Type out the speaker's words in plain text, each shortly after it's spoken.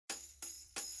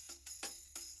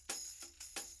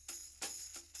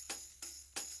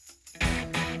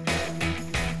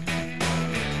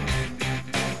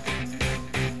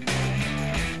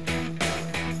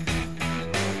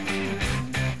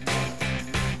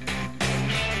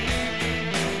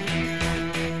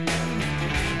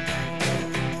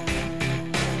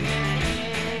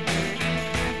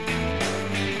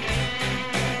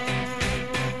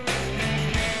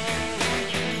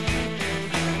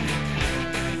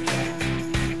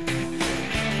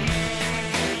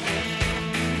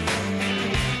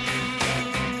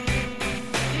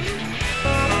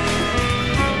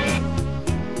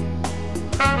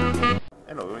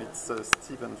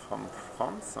Steven from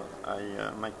France.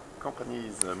 My company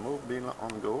is Mobile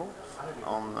on Go,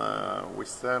 and we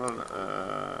sell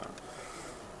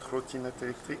trottinette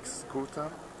electric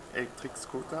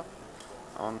scooter,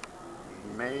 and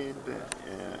made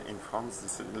in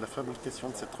France. La fabrication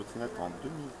de cette trottinette en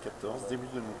 2014, début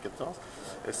 2014,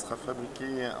 elle sera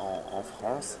fabriquée en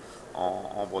France,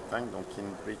 en Bretagne, donc in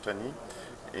Brittany,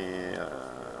 et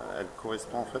elle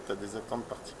correspond en fait à des attentes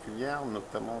particulières,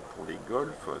 notamment pour les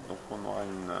golfs. Donc on aura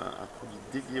un produit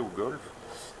dédié au golf,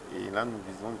 et là nous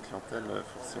visons une clientèle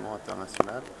forcément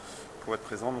internationale pour être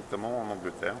présent notamment en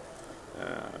Angleterre.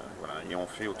 Voilà, et on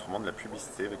fait autrement de la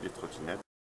publicité avec des trottinettes.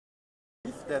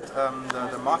 That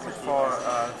the market for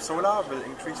solar will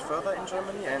increase further in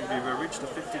Germany, and we will reach the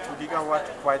 52 gigawatt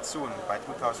quite soon, by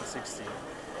 2016.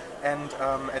 And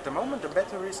at the moment the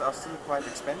batteries are still quite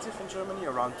expensive in Germany,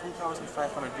 around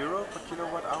 2,500 euro per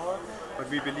kilowatt hour, but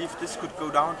we believe this could go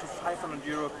down to 500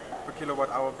 euro per kilowatt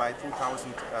hour by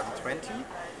 2020.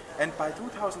 And by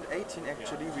 2018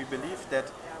 actually we believe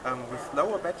that with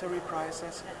lower battery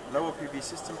prices, lower PV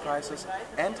system prices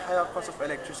and higher cost of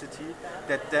electricity,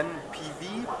 that then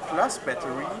PV plus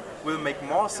battery will make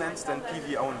more sense than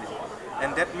PV only.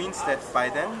 And that means that by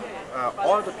then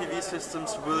all the PV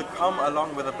systems will come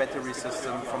along with a battery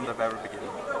system from the very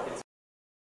beginning.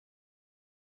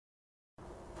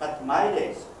 But my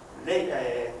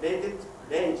rated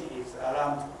range is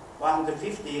around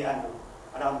 150 and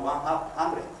around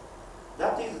 100.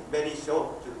 That is very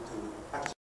short to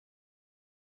achieve.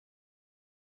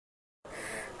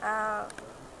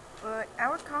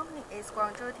 Our company is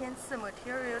Guangzhou Tianci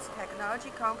Materials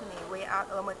Technology Company. We are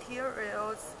a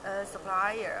materials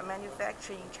supplier,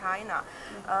 manufacturer in China.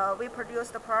 We produce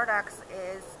the products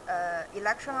is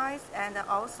electrolytes and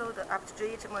also the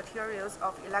upstream materials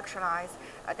of electrolytes.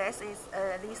 This is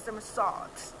lithium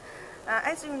salt.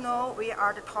 As you know, we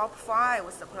are the top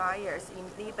 5 suppliers in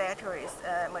the batteries,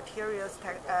 materials,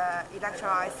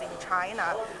 electrolytes in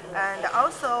China. And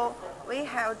also, we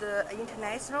have the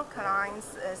international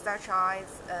clients such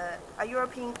as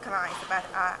European clients, but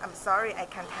I'm sorry, I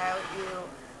can't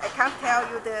tell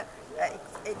you the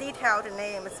detailed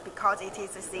names because it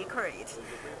is a secret.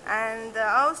 And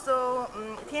also,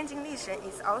 Tianjin Lishan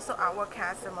is also our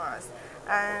customers.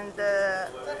 And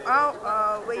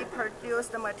we produce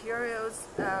the materials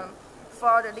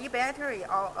for the battery,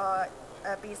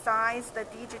 besides the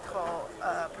digital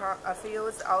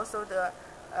fuels, also the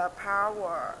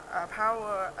power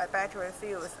battery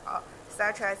fuels,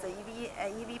 such as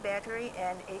EV battery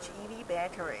and HEV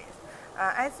batteries.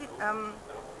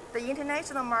 The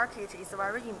international market is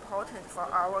very important for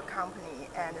our company,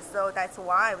 and so that's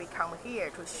why we come here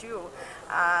to show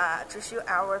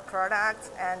our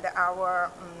products and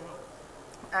our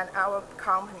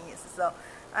companies. So,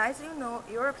 as you know,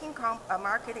 European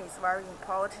market is very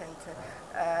important.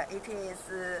 It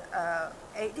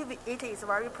is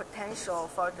very potential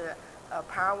for the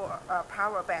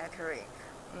power battery.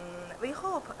 We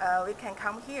hope we can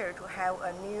come here to have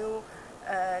a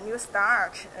new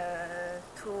start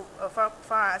for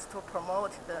us to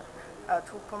promote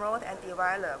and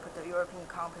develop the European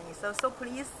company. So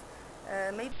please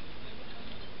maybe.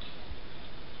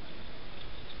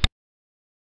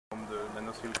 From the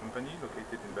nanocell company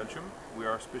located in Belgium, we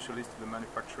are specialists in the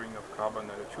manufacturing of carbon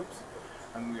nanotubes,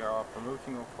 and we are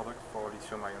promoting our product for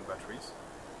lithium-ion batteries.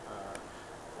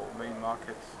 Our main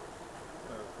market,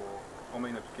 our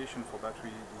main application for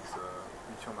battery is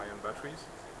lithium-ion batteries,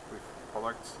 with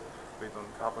products based on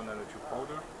carbon nanotube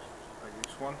powder, like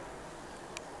this one,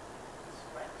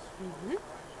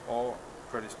 or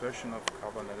predisposition of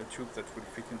carbon nanotubes that will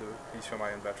fit in the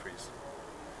lithium-ion batteries.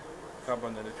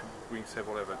 Carbon nanotube brings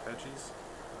several advantages,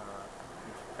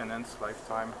 enhanced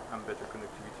lifetime and better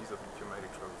connectivities of lithium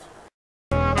electrodes.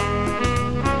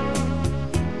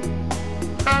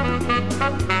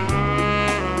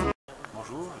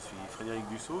 Bonjour, je suis Frédéric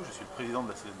Dussault, je suis le président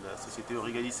de la société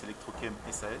Origalis Electrochem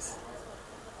SAS.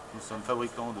 Nous sommes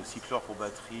fabricants de cycleurs pour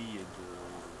batteries et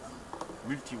de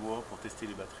multi-voies pour tester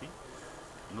les batteries.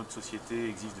 Notre société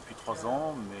existe depuis 3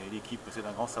 ans, mais l'équipe possède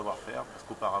un grand savoir-faire parce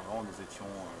qu'auparavant nous étions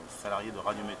salariés de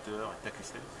radiometteurs et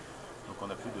TACUCEL. Donc on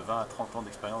a plus de 20 à 30 ans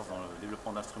d'expérience dans le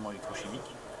développement d'instruments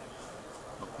électrochimiques.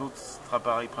 Donc notre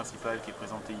appareil principal qui est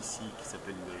présenté ici, qui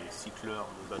s'appelle le cycleur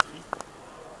de batterie,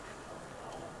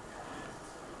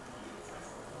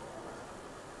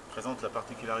 présente la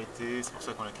particularité, c'est pour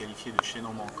ça qu'on l'a qualifié de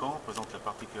chaînon manquant, présente la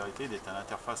particularité d'être à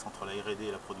l'interface entre la R&D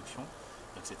et la production.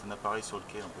 C'est un appareil sur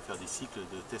lequel on peut faire des cycles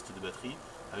de tests de batterie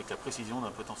avec la précision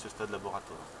d'un potentiostat de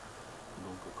laboratoire.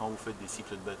 Donc quand vous faites des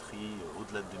cycles de batterie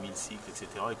au-delà de 2000 cycles, etc.,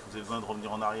 et que vous avez besoin de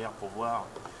revenir en arrière pour voir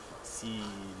Si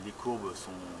les courbes se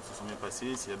sont bien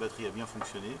passées, si la batterie a bien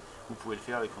fonctionné, vous pouvez le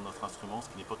faire avec notre instrument, ce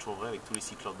qui n'est pas toujours vrai avec tous les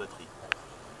cycleurs de batterie.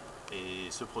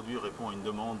 Et ce produit répond à une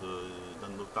demande d'un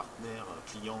de nos partenaires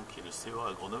clients qui est le CEA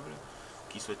à Grenoble,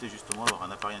 qui souhaitait justement avoir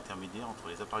un appareil intermédiaire entre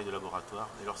les appareils de laboratoire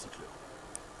et leurs cycleurs.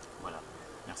 Voilà,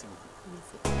 merci beaucoup.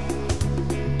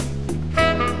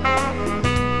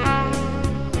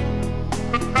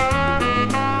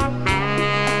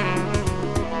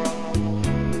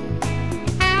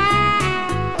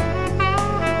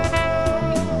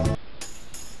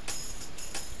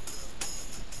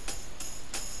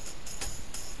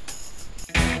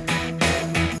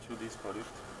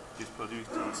 This product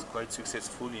is quite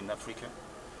successful in Africa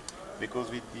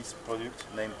because with this product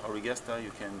named Aurigasta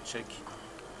you can check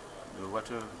the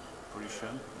water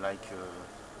pollution like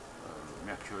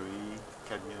mercury,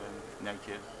 cadmium,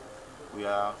 nickel. We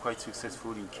are quite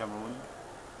successful in Cameroon,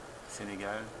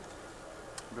 Senegal,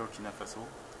 Burkina Faso,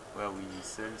 where we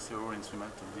sell several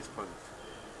instruments of this product.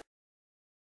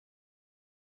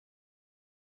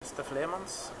 Stef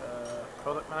Leemans,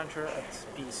 product manager at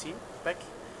PEC, PEC.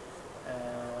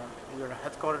 We are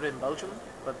headquartered in Belgium,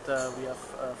 but we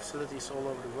have facilities all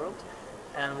over the world.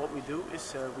 And what we do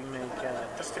is we make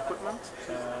test equipment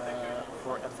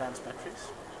for advanced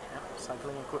batteries,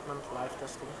 cycling equipment, live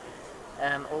testing.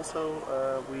 And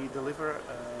also we deliver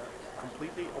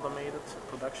completely automated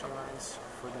production lines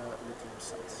for the lithium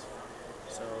cells.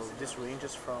 So this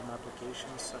ranges from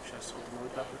applications such as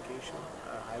automotive application,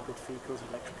 hybrid vehicles,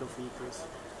 electrical vehicles,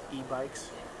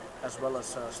 e-bikes, as well as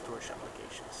storage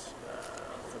applications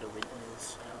for the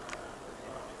windmills.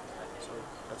 So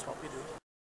that's what we do.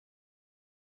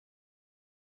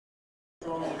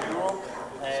 From Europe,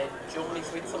 Germany,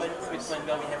 Switzerland,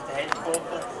 where we have the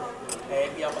headquarters.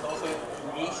 We are but also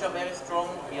in Asia very strong.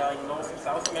 We are in North and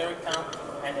South America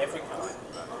and Africa.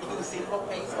 We do silver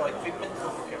paste or equipment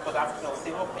for production of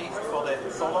silver paste for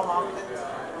the solar market.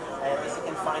 As you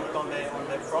can find it on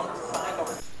the front side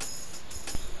of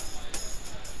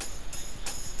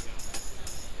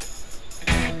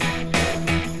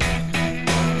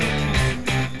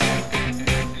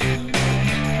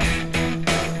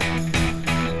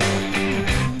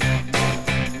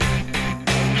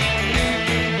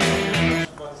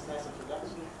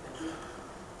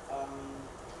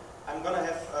I'm going to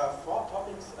have 4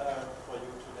 topics for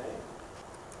you today.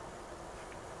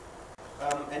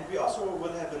 And we also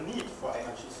will have a need for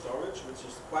energy storage, which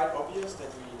is quite obvious that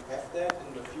we have that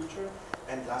in the future.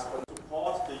 And last but not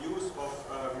support the use of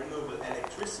renewable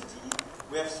electricity.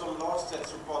 We have some laws that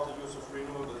support the use of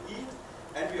renewable heat.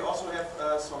 And we also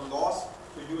have some laws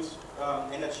to use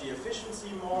energy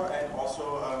efficiency more and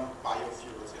also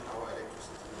biofuels in our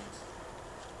electricity mix.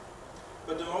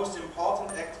 But the most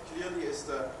important act clearly is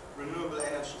the Renewable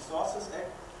Energy Sources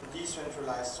Act, the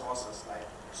decentralized sources like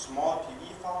small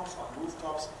PV farms on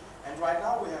rooftops. And right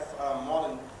now we have more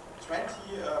than 25%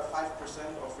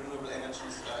 of renewable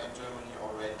energies in Germany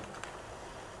already.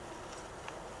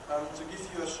 To give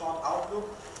you a short outlook,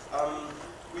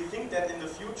 we think that in the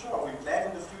future, or we plan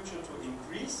in the future to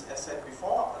increase, as said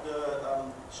before, the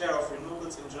share of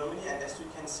renewables in Germany. And as you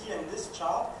can see in this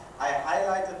chart, I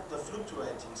highlighted the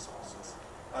fluctuating sources.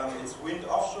 It's wind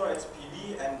offshore, it's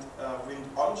PV, and wind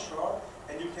onshore.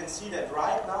 And you can see that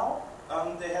right now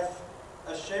they have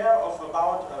a share of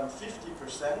about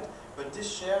 50%, but this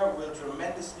share will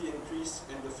tremendously increase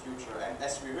in the future. And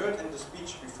as we heard in the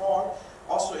speech before,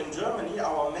 also in Germany,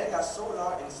 our mega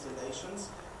solar installations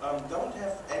don't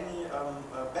have any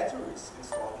batteries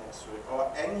installed next to it or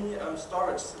any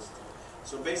storage system.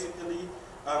 So basically,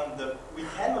 we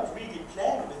cannot really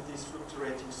plan with these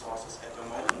fluctuating sources at the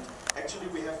moment. Actually,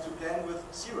 we have to plan with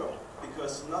 0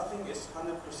 because nothing is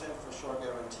 100% for sure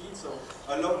guaranteed. So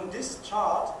alone this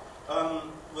chart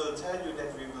will tell you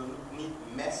that we will need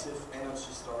massive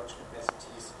energy storage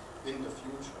capacities in the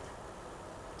future.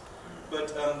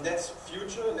 But that's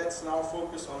future. Let's now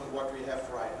focus on what we have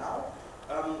right now.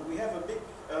 We have a big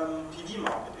PV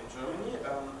market in Germany,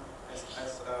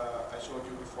 as I showed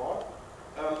you before.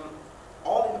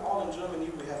 All in all in Germany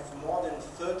we have more than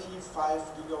 35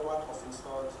 gigawatt of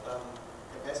installed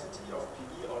capacity of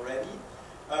PV already.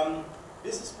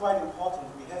 This is quite important.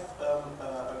 We have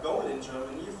a goal in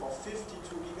Germany for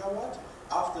 52 gigawatt.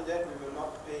 After that we will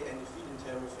not pay any feed-in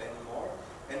tariff anymore.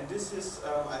 And this is,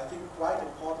 I think, quite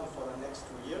important for the next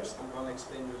 2 years. I'm going to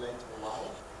explain you later why.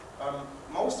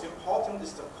 Most important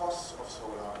is the cost of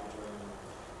solar in Germany.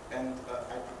 And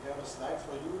I prepared a slide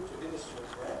for you to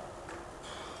illustrate that.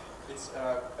 It's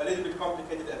a little bit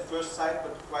complicated at first sight,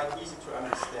 but quite easy to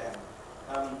understand.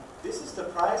 This is the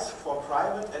price for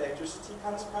private electricity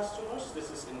customers.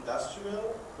 This is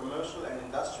industrial, commercial and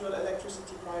industrial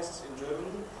electricity prices in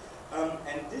Germany.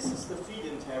 And this is the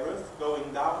feed-in tariff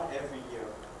going down every year.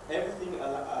 Everything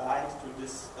aligned to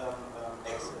this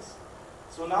axis.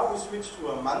 So now we switch to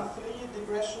a monthly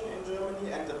degression in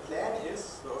Germany, and the plan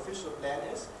is, the official plan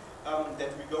is,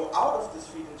 that we go out of this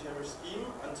feed-in tariff scheme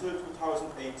until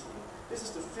 2018. This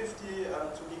is the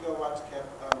 52 gigawatt cap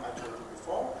I told you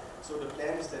before. So the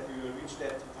plan is that we will reach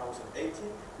that 2018.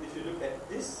 And if you look at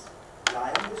this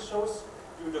line, this shows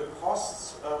you the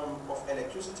costs of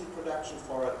electricity production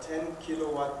for a 10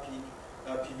 kilowatt peak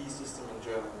PV system in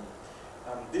Germany.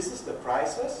 This is the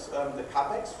prices, the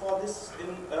capex for this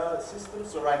system.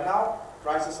 So right now,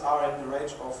 prices are in the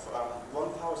range of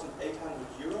 1,800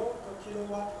 euro per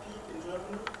kilowatt peak in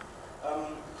Germany.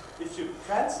 If you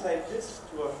translate this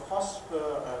to a cost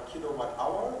per kilowatt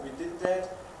hour, we did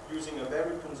that using a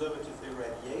very conservative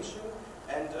irradiation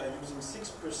and using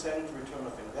 6% return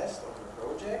of invest on the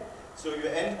project. So you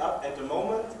end up at the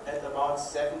moment at about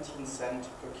 17 cents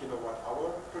per kilowatt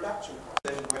hour production cost.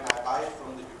 Then when I buy it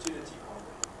from the utility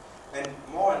company. And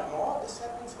more this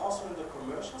happens also in the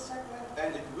commercial segment,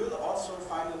 and it will also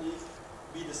finally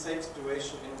be the same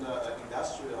situation in the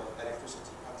industrial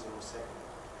electricity consumer segment.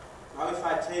 Now if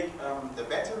I take the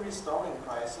battery storage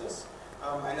prices,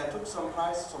 and I took some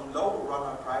low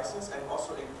runner prices and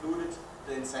also included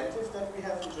the incentive that we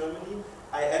have in Germany,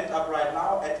 I end up right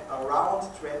now at around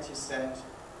 20 cents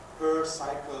per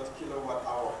cycled kilowatt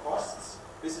hour costs.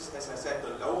 This is, as I said,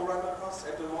 the low runner costs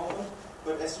at the moment,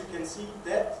 but as you can see,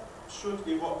 that should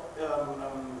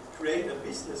create a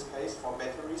business case for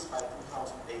batteries by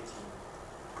 2018.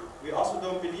 We also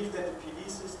don't believe that the PV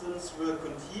systems will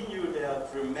continue their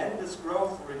tremendous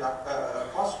growth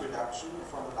cost reduction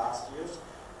from the last years.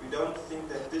 We don't think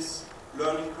that this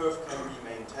learning curve can be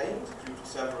maintained due to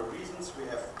several reasons. We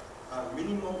have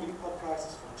minimum import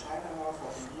prices from China now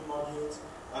for PV modules.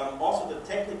 Also the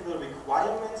technical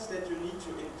requirements that you need to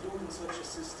include in such a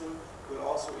system will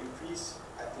also increase,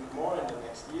 I think, more in the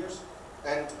next years.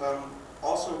 And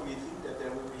also we think that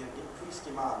there will be an increased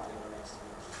demand in the next years.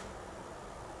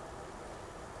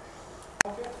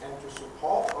 And to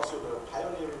support also the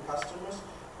pioneering customers,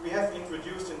 we have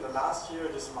introduced in the last year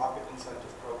this market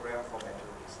incentive program for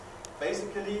batteries.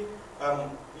 Basically,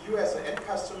 you as an end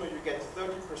customer, you get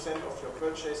 30% of your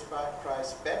purchase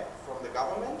price back from the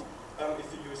government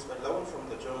if you use a loan from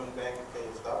the German bank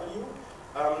KfW.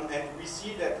 And we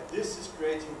see that this is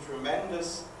creating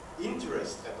tremendous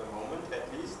interest at the moment, at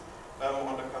least,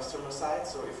 on the customer side.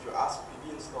 So if you ask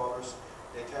PV installers,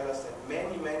 they tell us that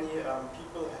many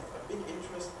people have a big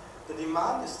interest. The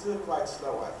demand is still quite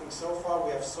slow. I think so far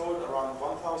we have sold around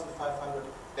 1,500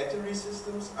 battery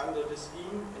systems under the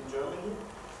scheme in Germany.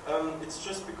 It's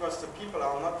just because the people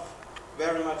are not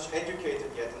very much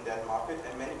educated yet in that market,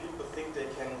 and many people think they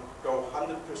can go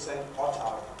 100% hot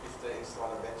out if they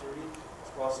install a battery.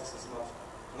 Of course, this is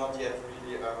not yet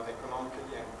really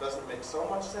economically and doesn't make so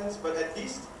much sense, but at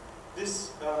least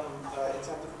this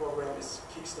incentive program is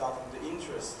kickstarting the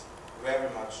interest very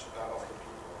much of the people.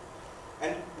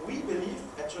 And we believe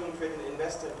at German Trade and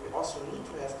Invest that we also need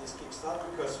to have this kickstart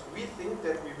because we think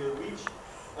that we will reach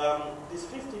this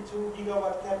 52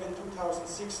 gigawatt cap in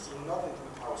 2016, not in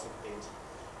 2008.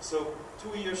 So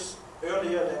 2 years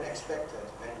earlier than expected.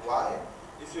 And why?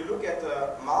 If you look at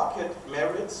the market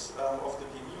merits of the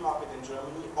PV market in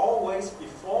Germany, always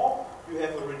before you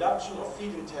have a reduction of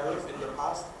feed-in tariff in the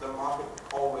past, the market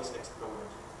always exploded.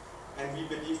 And we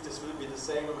believe this will be the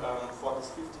same for this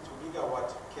 52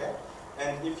 gigawatt cap.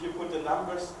 And if you put the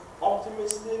numbers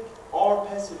optimistic or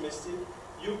pessimistic,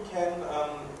 you can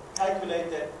calculate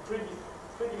that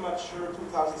pretty much sure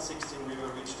 2016 we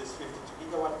will reach this 52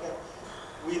 gigawatt cap.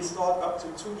 We installed up to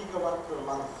 2 gigawatt per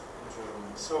month in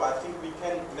Germany. So I think we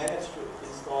can manage to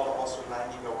install also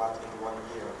 9 gigawatt in 1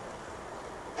 year.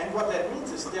 And what that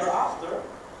means is thereafter,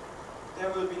 there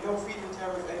will be no feed-in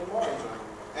tariff anymore in Germany.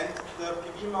 And the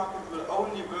PV market will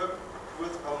only work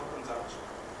with own consumption.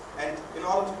 And in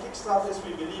order to kickstart this,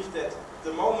 we believe that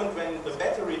the moment when the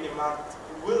battery demand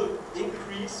will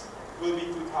increase will be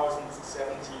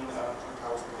 2017,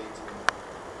 2018.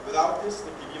 Without this,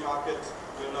 the PV market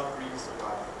will not really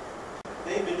survive.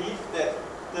 They believe that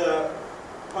the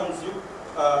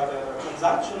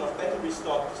consumption of battery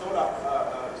stored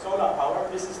solar power,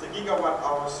 this is the gigawatt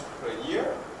hours per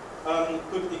year,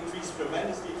 could increase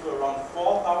tremendously to around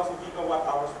 4,000 gigawatt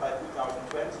hours by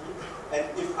 2020. And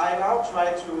if I now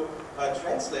try to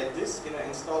translate this in an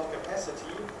installed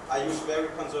capacity, I use very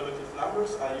conservative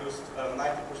numbers. I used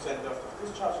 90% of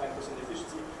discharge, 90%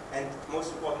 efficiency, and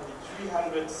most importantly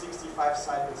 365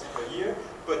 cycles per year.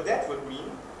 But that would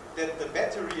mean that the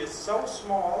battery is so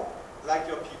small, like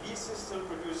your PV system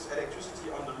produces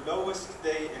electricity on the lowest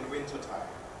day in winter time.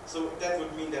 So that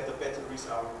would mean that the batteries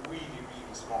are really,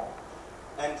 really small.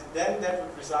 And then that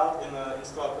would result in an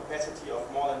installed capacity of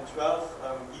more than 12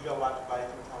 gigawatt by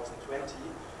 2020.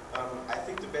 I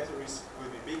think the batteries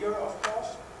will be bigger, of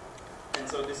course. And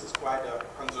so this is quite a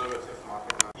conservative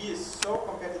market. PV is so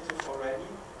competitive already,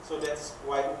 so that's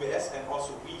why UBS and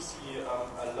also we see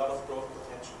a lot of growth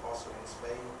potential also in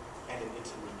Spain and in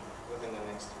Italy within the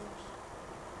next years.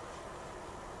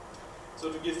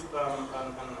 So to give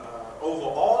an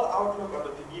overall outlook on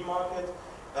the PV market,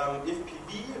 if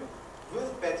PV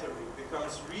with battery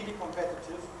becomes really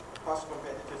competitive, cost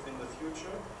competitive in the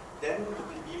future, then the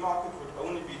PV market would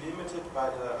only be limited by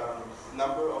the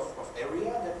number of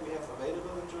area that we have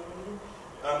available in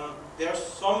Germany. There's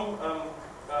some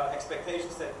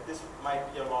expectations that this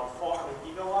might be around 400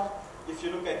 gigawatt. If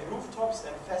you look at rooftops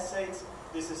and facades,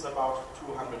 this is about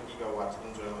 200 gigawatt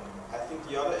in Germany. I think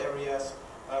the other areas,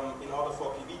 in order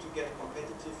for PV to get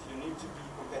competitive, you need to be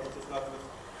competitive not with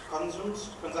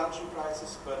consumption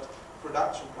prices, but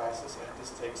production prices, and this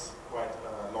takes quite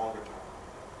a longer time.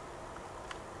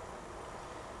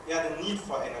 Yeah, the need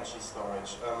for energy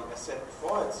storage. As said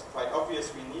before, it's quite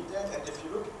obvious we need that, and if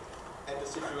you look at the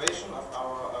situation of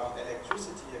our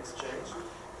electricity exchange,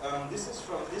 this is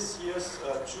from this year's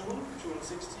June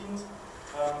 16th.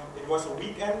 It was a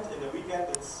weekend. In the weekend,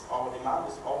 our demand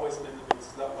is always a little bit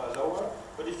lower.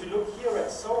 But if you look here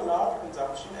at solar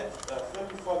consumption at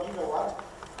 34 gigawatt,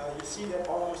 you see that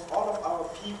almost all of our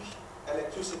peak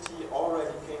electricity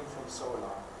already came from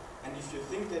solar. And if you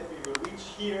think that we will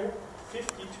reach here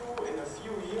 52 in a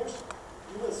few years,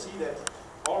 you will see that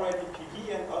already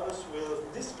PV and others will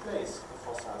displace the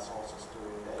fossil sources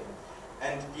during the day.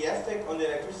 And the effect on the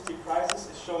electricity prices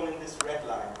is shown in this red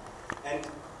line.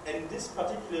 And this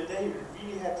particular day, we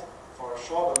really had, for a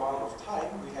short amount of time,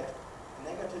 we had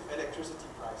negative electricity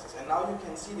prices. And now you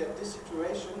can see that this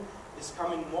situation is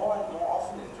coming more and more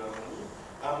often in Germany,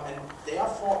 and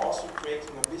therefore also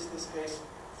creating a business case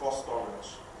for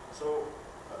storage. So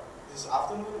this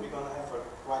afternoon we're going to have a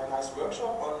quite nice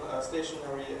workshop on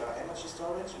stationary energy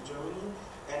storage in Germany,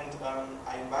 and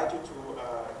I invite you to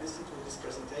listen to these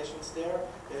presentations there.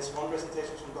 There's one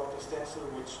presentation from Dr. Stenzel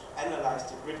which analyzed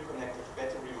the grid-connected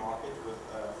battery market with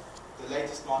the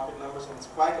latest market numbers, and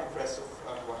it's quite impressive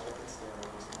what happens there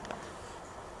in this market.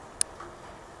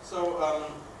 So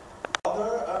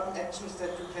other actions that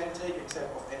you can take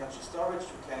except of energy storage,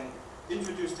 you can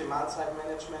introduce demand-side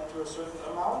management to a certain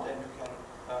amount, and you can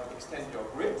extend your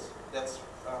grid. That's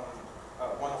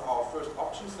one of our first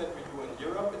options that we do in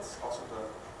Europe. It's also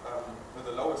with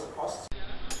the lowest costs.